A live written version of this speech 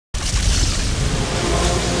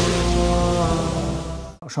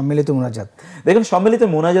সম্মিলিত মুনাজাত? দেখুন, সম্মিলিত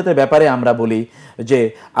মুনাজাতের ব্যাপারে আমরা বলি যে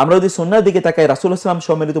আমরা যদি সুন্নাহর দিকে তাকাই, রাসূলুল্লাহ সাল্লাল্লাহু আলাইহি ওয়াসাল্লাম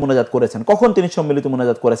সম্মিলিত মুনাজাত করেছেন। কখন তিনি সম্মিলিত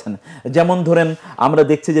মুনাজাত করেছেন? যেমন ধরেন আমরা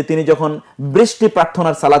দেখছি যে তিনি যখন বৃষ্টি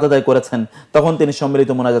প্রার্থনার সালাত আদায় করেছেন তখন তিনি সম্মিলিত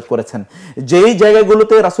মুনাজাত করেছেন। যেই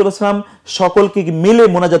জায়গাগুলোতে রাসূলুল্লাহ সাল্লাল্লাহু আলাইহি ওয়াসাল্লাম সকলকে মিলে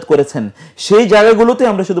মুনাজাত করেছেন সেই জায়গাগুলোতে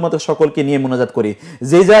আমরা শুধুমাত্র সকলকে নিয়ে মুনাজাত করি।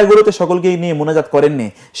 যেই জায়গাগুলোতে সকলকে নিয়ে মুনাজাত করেননি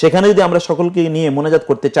সেখানে যদি আমরা সকলকে নিয়ে মুনাজাত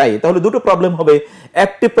করতে চাই তাহলে দুটো প্রবলেম হবে।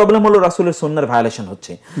 একটি প্রবলেম হলো রাসূলের সুন্নাহর ভায়োলেশন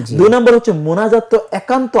হচ্ছে। দুই নম্বর হচ্ছে মুনাজাত তো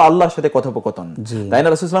একান্ত আল্লাহর সাথে কথোপকথন, তাই না?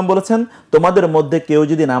 রাসূল সাল্লাল্লাহু আলাইহি ওয়াসাল্লাম বলেছেন তোমাদের মধ্যে কেউ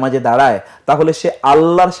যদি নামাজে দাঁড়ায় তাহলে সে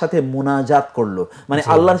আল্লাহর সাথে মুনাজাত করলো, মানে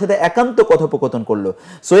আল্লাহর সাথে একান্ত কথোপকথন করলো।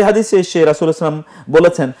 সহিহ হাদিসে এসে রাসূল সাল্লাল্লাহু আলাইহি ওয়াসাল্লাম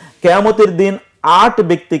বলেছেন কিয়ামতের দিন 8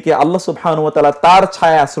 ব্যক্তিকে আল্লাহ সুবহানাহু ওয়া তাআলা তার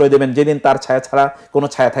ছায়া আশ্রয় দেবেন, যেদিন তার ছায়া ছাড়া কোনো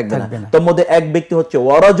ছায়া থাকবে না। তার মধ্যে এক ব্যক্তি হচ্ছে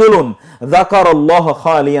ওয়ারাজুলুন যাকারাল্লাহ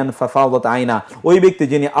খালিয়ান ফাফাদাত আইনা, ওই ব্যক্তি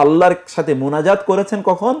যিনি আল্লাহর সাথে মুনাজাত করেছেন।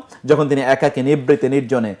 কখন? যখন তিনি একাকী নিভৃতে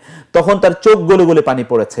নির্জনে, তখন তার চোখ গলে গলে পানি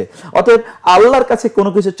পড়েছে। অতএব আল্লাহর কাছে কোনো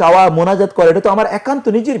কিছু চাওয়া, মুনাজাত করা এটা তো আমার একান্ত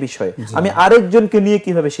নিজের বিষয়, আমি আরেকজনকে নিয়ে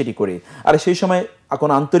কিভাবে সেটি করি? আর সেই সময়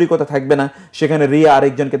কোনো আন্তরিকতা থাকবে না, সেখানে রিয়া,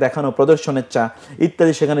 আরেকজনকে দেখানো, প্রদর্শনের চা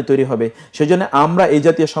ইত্যাদি সেখানে তৈরি হবে। সেজন্য আমরা এই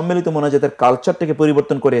জাতীয় সম্মিলিত মোনাজাতের কালচারটাকে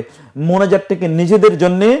পরিবর্তন করে মোনাজাতটাকে নিজেদের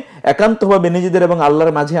জন্য একান্তভাবে নিজেদের এবং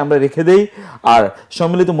আল্লাহর মাঝে আমরা রেখে দেই। আর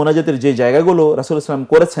সম্মিলিত মোনাজাতের যে জায়গাগুলো রাসূলুল্লাহ সাল্লাল্লাহু আলাইহি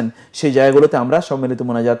ওয়াসাল্লাম করেছেন সেই জায়গাগুলোতে আমরা সম্মিলিত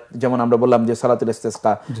মোনাজাত, যেমন আমরা বললাম যে সালাতুল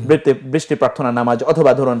ইস্তিসকা, বৃষ্টি প্রার্থনার নামাজ,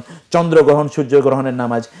 অথবা ধরুন চন্দ্রগ্রহণ, সূর্যগ্রহণের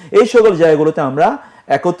নামাজ, এই সকল জায়গাগুলোতে আমরা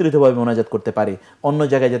একত্রিতভাবে মোনাজাত করতে পারি। অন্য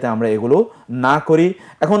জায়গায় যাতে আমরা এগুলো না করি।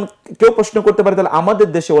 এখন কেউ প্রশ্ন করতে পারে তাহলে আমাদের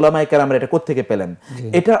দেশে ওলামায়ে কেরামরা এটা কোত্থেকে পেলেন?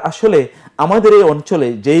 এটা আসলে আমাদের এই অঞ্চলে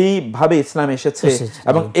যেইভাবে ইসলাম এসেছে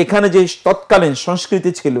এবং এখানে যে তৎকালীন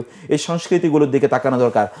সংস্কৃতি ছিল এই সংস্কৃতিগুলোর দিকে তাকানো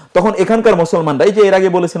দরকার। তখন এখানকার মুসলমানরা, এই যে এর আগে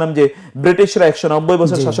বলেছিলাম যে ব্রিটিশরা 190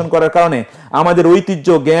 বছর শাসন করার কারণে আমাদের ঐতিহ্য,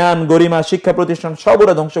 জ্ঞান, গরিমা, শিক্ষা প্রতিষ্ঠান সব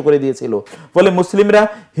ওরা ধ্বংস করে দিয়েছিল। ফলে মুসলিমরা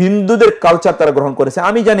হিন্দুদের কালচার তারা গ্রহণ করেছে।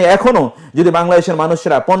 আমি জানি এখনো যদি বাংলাদেশের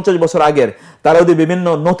মানুষরা 50 বছর আগের তারা যদি বিভিন্ন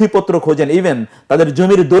নথিপত্র খোঁজেন, ইভেন তাদের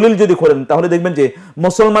জমির দলিল যদি খোলেন, তাহলে দেখবেন যে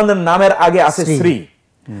মুসলমানদের নামের আগে আছে শ্রী।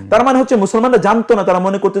 তার মানে হচ্ছে মুসলমানরা জানতো না, তারা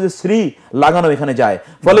মনে করতো যে শ্রী লাগানো এখানে যায়।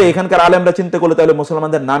 ফলে এখানকার আলেমরা চিন্তা করলে তাহলে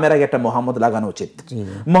মুসলমানদের নামের আগে একটা মোহাম্মদ লাগানো উচিত।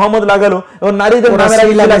 মোহাম্মদ লাগালো, এবং নারীদের নামের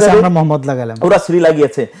আগে আমরা মোহাম্মদ লাগালাম, ওরা শ্রী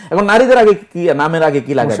লাগিয়েছে। এখন নারীদের আগে কি, নামের আগে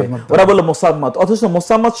কি লাগাবে? ওরা বলল মোসাম্মদ, অথচ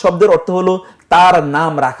মোসাম্মদ শব্দের অর্থ হলো তার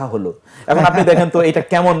নাম রাখা হলো। এখন আপনি দেখেন তো এটা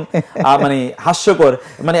কেমন মানে হাস্যকর,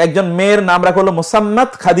 মানে একজন মেয়ের নাম রাখা হলো মোসাম্মদ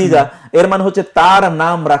খাদিজা, এর মানে হচ্ছে তার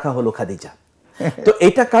নাম রাখা হলো খাদিজা। তো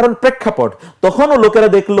এটা কারণ প্রেক্ষাপট। তখনও লোকেরা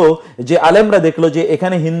দেখলো, যে আলেমরা দেখলো যে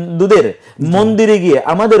এখানে হিন্দুদের মন্দিরে গিয়ে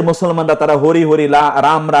আমাদের মুসলমানরা তারা হরি হরি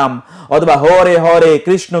রাম রাম অথবা হরে হরে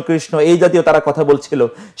কৃষ্ণ কৃষ্ণ এই জাতীয় তারা কথা বলছিল,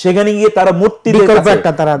 সেখানে গিয়ে তারা মূর্তিদের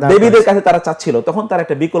দেবীদের কাছে তারা চাচ্ছিল, তখন তারা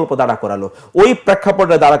একটা বিকল্প দাঁড়া করালো, ওই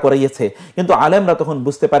প্রেক্ষাপটে দাঁড়া করাইয়েছে। কিন্তু আলেমরা তখন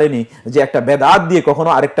বুঝতে পারেনি যে একটা বেদাত দিয়ে কখনো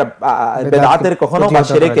আরেকটা বেদাতের কখনো বা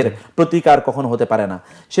শিরকের প্রতিকার কখনো হতে পারে না।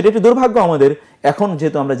 সেটা একটি দুর্ভাগ্য আমাদের। এখন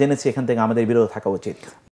যেহেতু আমরা জেনেছি, এখান থেকে আমাদের বিরত থাকা উচিত।